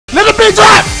speed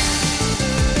trap!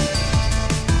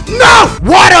 No!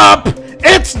 What up?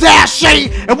 It's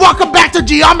Dashie, and welcome back to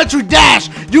Geometry Dash.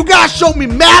 You guys showed me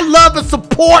mad love and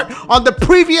support on the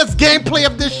previous gameplay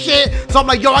of this shit, so I'm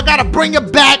like, yo, I gotta bring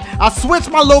it back. I switched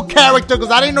my little character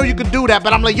because I didn't know you could do that,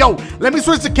 but I'm like, yo, let me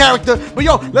switch the character. But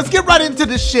yo, let's get right into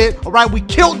this shit. All right, we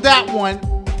killed that one.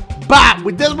 But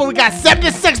with this one, we got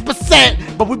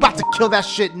 76%, but we about to kill that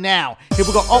shit now. Here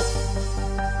we go. Oh,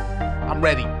 I'm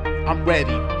ready. I'm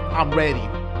ready. I'm ready.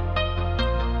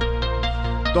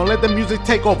 Don't let the music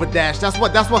take over, Dash. That's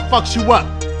what fucks you up.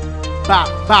 Bop,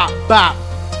 bop, bop.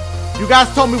 You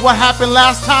guys told me what happened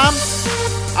last time.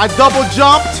 I double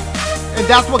jumped, and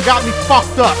that's what got me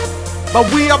fucked up. But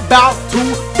we about to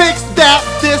fix that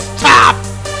this time.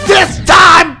 This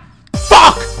time!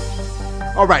 Fuck!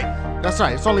 Alright, that's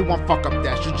right. It's only one fuck up,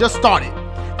 Dash. You just started.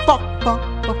 Fuck, fuck,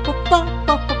 fuck, fuck, fuck,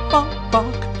 fuck, fuck, fuck.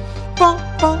 Fuck,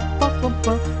 fuck, fuck, fuck,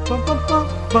 fuck,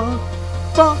 fuck,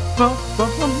 fuck,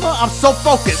 fuck. I'm so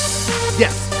focused.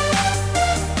 Yes.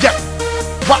 Yes.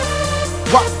 What?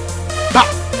 What? Pop.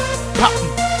 Pop.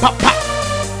 Pop. Pop.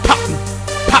 Pop.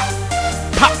 Pop.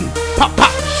 Pop. Pop.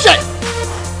 Pop. Shit.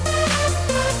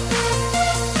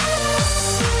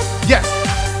 Yes.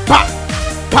 Pop.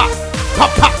 Pop.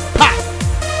 Pop. Pop. Pop.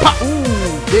 Pop.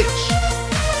 Ooh, bitch.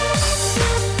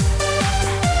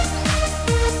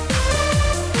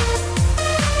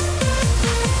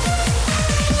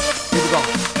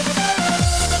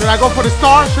 Should I go for the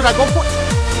star? Should I go for it?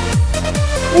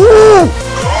 Ooh!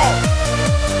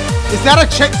 Is that a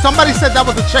check? Somebody said that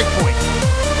was a checkpoint.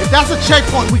 If that's a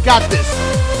checkpoint, we got this.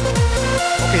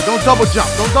 Okay, don't double jump.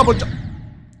 Don't double jump.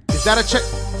 Is that a check?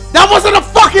 That wasn't a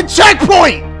fucking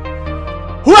checkpoint!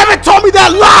 Whoever told me that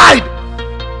lied!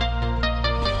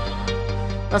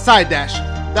 That's alright, Dash.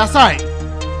 That's alright.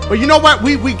 But you know what?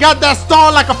 We got that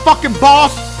star like a fucking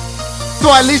boss.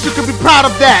 So at least you can be proud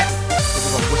of that.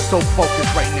 We're so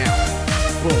focused right now.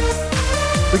 Boom.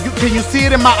 But can you see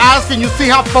it in my eyes? Can you see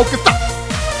how focused I...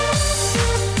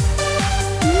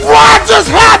 What just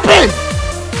happened?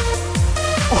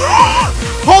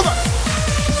 Hold on.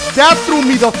 That threw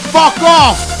me the fuck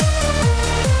off.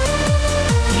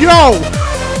 Yo.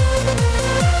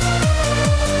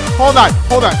 Hold on.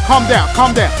 Hold on. Calm down.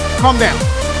 Calm down. Calm down.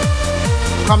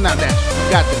 Calm down, Dash.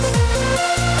 You got this.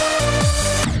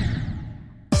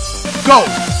 Go.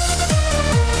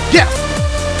 Yes!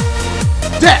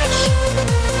 Dash!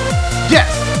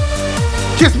 Yes!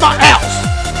 Kiss my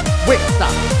ass! Wait,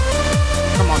 stop.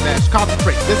 Come on, Dash,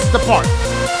 concentrate. This is the part.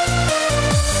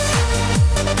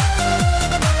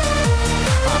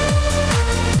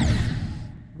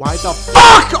 Why the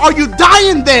fuck are you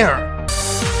dying there?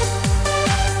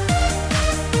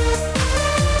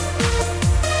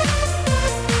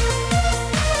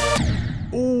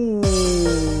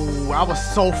 Ooh, I was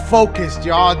so focused,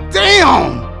 y'all.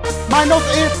 Damn! My nose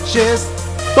itches,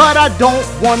 but I don't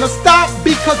wanna stop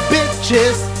because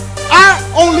bitches. I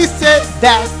only said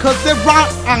that cause it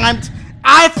rhymed.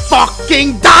 I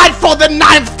fucking died for the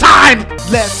 9th time.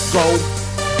 Let's go,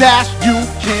 Dash, you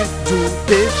can't do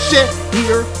this shit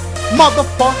here.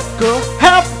 Motherfucker,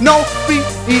 have no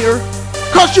fear.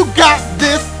 Cause you got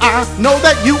this, I know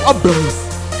that you a boost.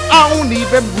 I don't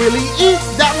even really eat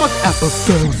that much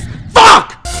applesauce.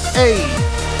 Fuck! Hey,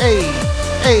 hey,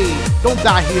 hey. Don't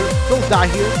die here. Don't die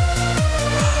here.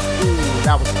 Ooh,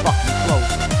 that was fucking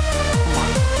close. Come on.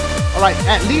 Alright,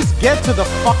 at least get to the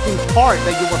fucking part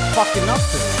that you were fucking up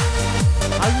to.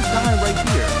 How are you dying right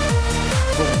here?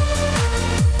 Boom.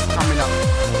 Coming up.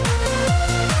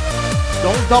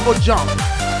 Don't double jump.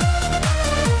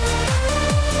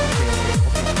 Okay,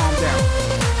 calm down.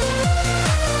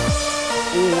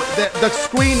 Ooh, the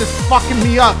screen is fucking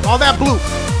me up. All that blue.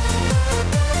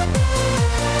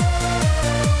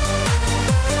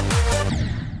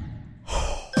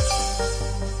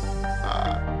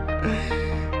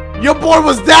 Your boy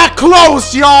was that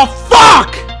close, y'all.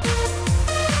 Fuck!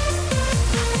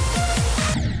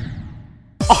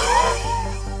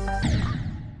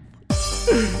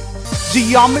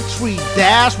 Geometry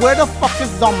Dash, where the fuck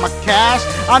is all my cash?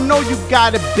 I know you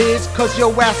got it, bitch, cause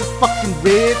your ass is fucking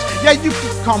rich. Yeah, you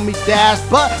can call me Dash,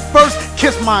 but first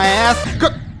kiss my ass.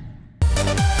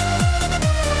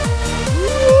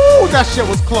 Ooh, that shit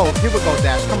was close. Here we go,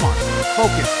 Dash. Come on.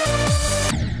 Focus.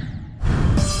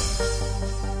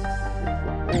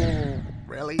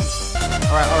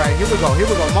 All right, here we go,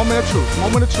 moment of truth,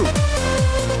 moment of truth.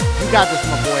 You got this,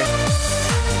 my boy.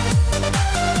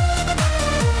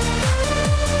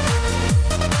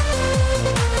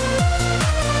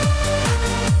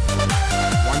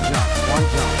 One jump, one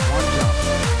jump, one jump.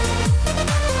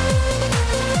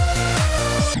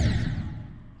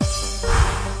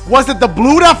 Was it the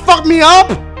blue that fucked me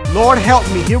up? Lord help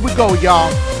me. Here we go,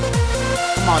 y'all.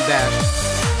 Come on, Dash.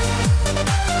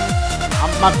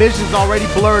 My vision's already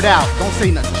blurred out. Don't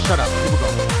say nothing. Shut up. Here we go.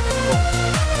 Boom.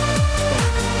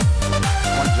 Boom.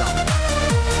 One jump.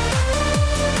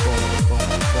 Boom, boom,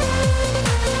 boom.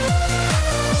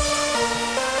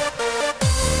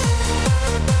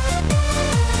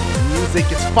 The music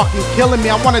is fucking killing me.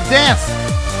 I want to dance.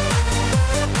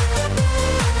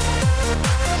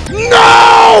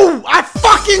 No! I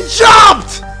fucking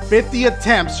jumped! 50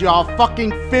 attempts, y'all.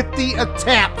 Fucking 50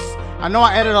 attempts. I know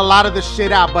I edited a lot of this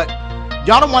shit out, but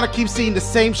y'all don't want to keep seeing the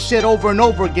same shit over and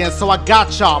over again, so I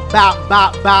got y'all. Bop,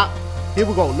 bop, bop. Here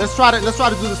we go. Let's try to do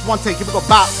this one take. Here we go.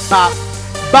 Bop, bop,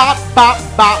 bop, bop,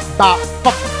 bop, bop,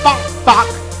 bop, bop, bop, bop,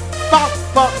 bop,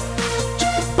 bop,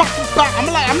 bop.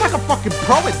 I'm like a fucking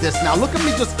pro at this now. Look at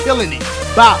me just killing it.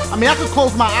 Bop. I mean, I could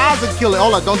close my eyes and kill it.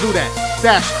 Hold on, don't do that.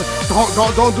 Dash.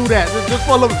 Don't do that. Just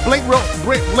for a little blink,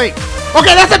 blink.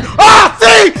 Okay, that's it. Ah,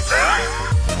 see?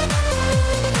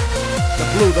 The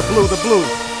blue.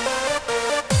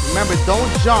 Remember,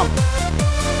 don't jump.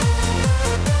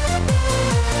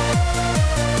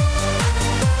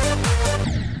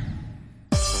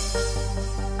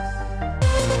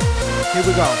 Here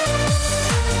we go.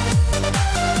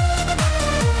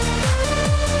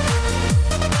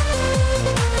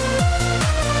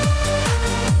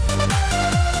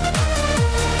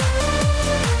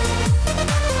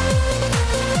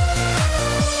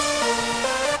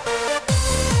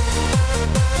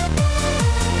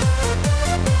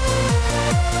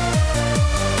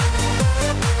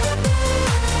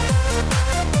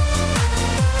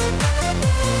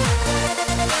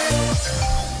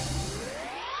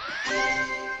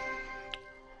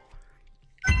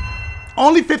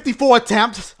 Only 54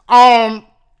 attempts.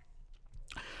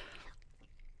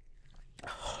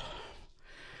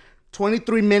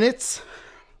 23 minutes.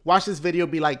 Watch this video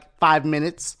be like 5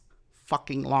 minutes.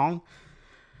 Fucking long.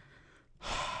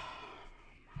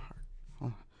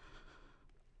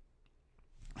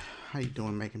 How you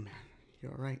doing, Megan Man? You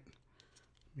alright?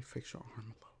 Let me fix your arm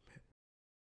a little bit.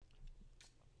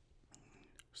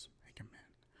 Megan Man.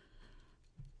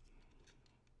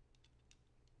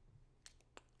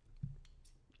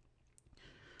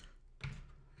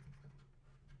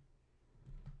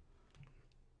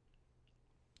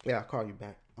 Yeah, I'll call you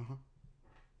back.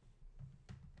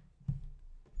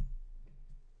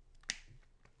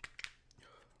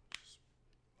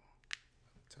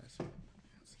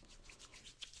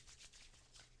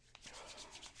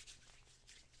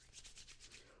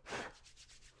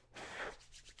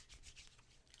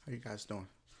 How you guys doing?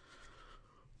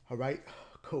 All right,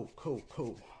 cool.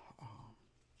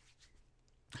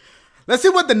 Let's see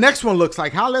what the next one looks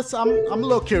like. I'm a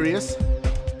little curious.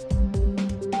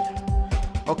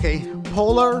 Okay,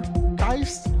 polar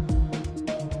geist.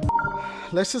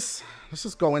 Let's just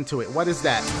go into it. What is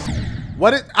that?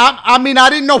 I mean, I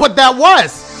didn't know what that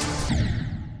was.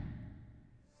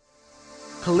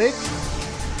 Click.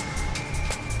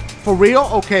 For real?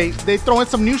 Okay, they throwing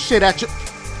some new shit at you.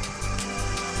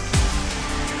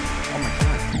 Oh my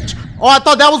god. Oh, I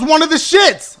thought that was one of the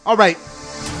shits. All right.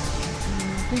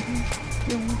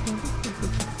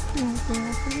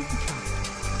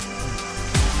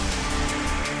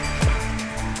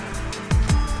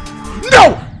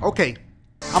 No! Okay.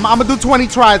 I'm gonna do 20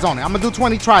 tries on it. I'm gonna do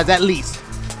 20 tries at least.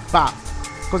 Bop.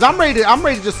 Cause I'm ready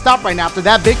to just stop right now after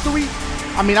that victory.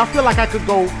 I mean, I feel like I could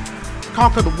go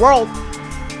conquer the world.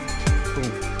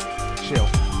 Boom. Chill.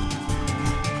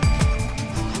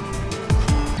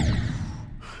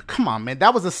 Come on, man.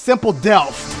 That was a simple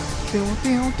delve.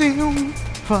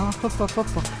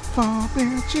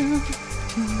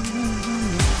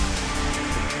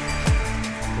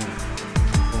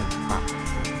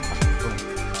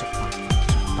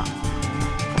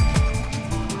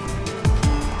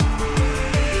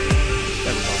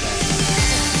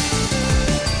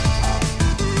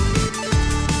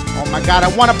 Oh my god, I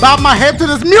want to bob my head to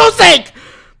this music!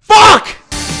 Fuck!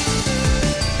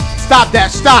 Stop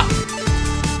that, stop!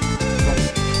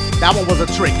 That one was a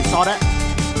trick, you saw that?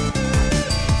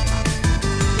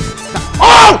 Stop.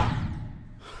 Oh!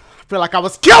 I feel like I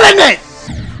was killing it!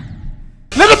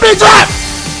 Let the beat drop!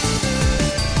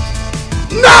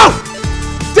 No!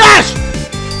 Dash!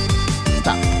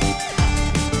 Stop.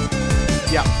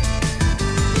 Yeah.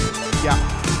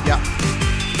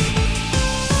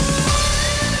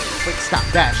 Wait, stop,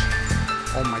 dash.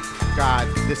 Oh my god,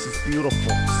 this is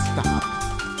beautiful. Stop.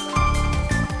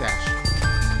 Dash.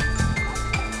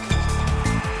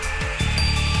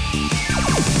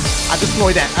 I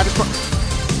destroyed that.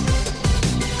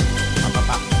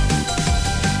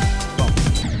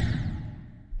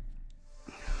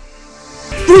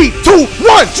 3, 2,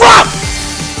 1, drop!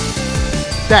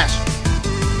 Dash.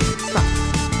 Stop.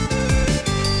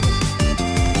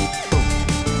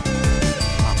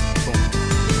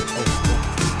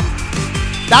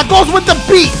 That goes with the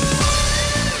beat.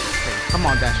 Okay, come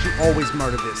on, Dash. You always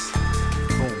murder this.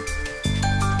 Boom.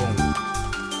 Boom.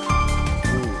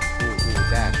 Ooh,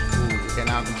 Dash. Ooh, you're getting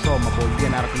out of control, my boy. You're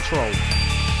getting out of control.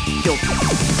 Guilty.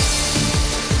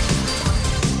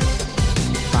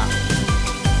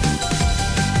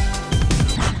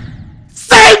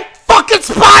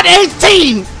 Spot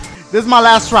 18. This is my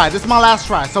last try.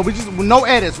 So we just, no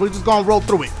edits. We're just gonna roll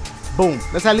through it. Boom.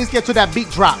 Let's at least get to that beat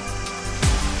drop.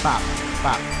 Bop,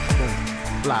 bop, boom,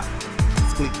 blop,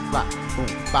 squeak, blop, boom,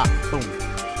 bop, boom,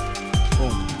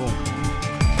 boom, boom.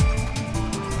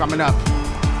 Coming up.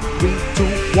 3,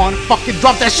 2, 1. Fucking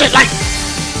drop that shit like.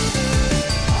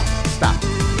 Stop.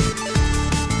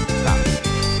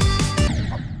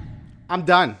 I'm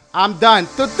done.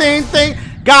 The thing.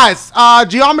 Guys,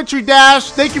 Geometry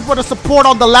Dash, thank you for the support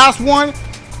on the last one.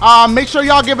 Make sure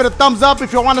y'all give it a thumbs up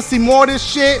if you want to see more of this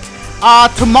shit.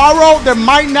 Tomorrow, there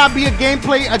might not be a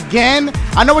gameplay again.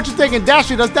 I know what you're thinking,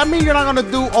 Dashie, does that mean you're not going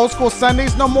to do Old School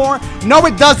Sundays no more? No,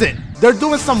 it doesn't. They're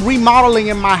doing some remodeling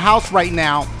in my house right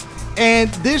now. And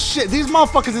this shit, these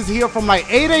motherfuckers is here from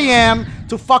like 8 a.m.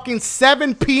 to fucking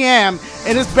 7 p.m.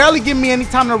 And it's barely giving me any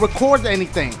time to record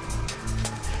anything.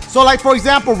 So like, for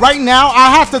example, right now, I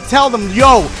have to tell them,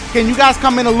 yo, can you guys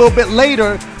come in a little bit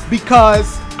later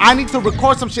because I need to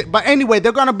record some shit. But anyway,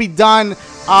 they're going to be done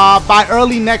by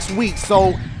early next week.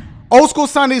 So Old School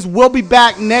Sundays will be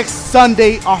back next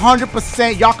Sunday,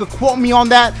 100%. Y'all could quote me on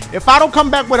that. If I don't come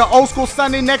back with an Old School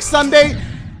Sunday next Sunday,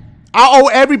 I owe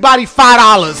everybody $5.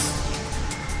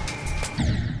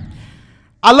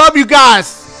 I love you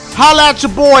guys. Holla at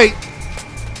your boy.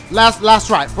 Last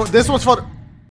try. This was for...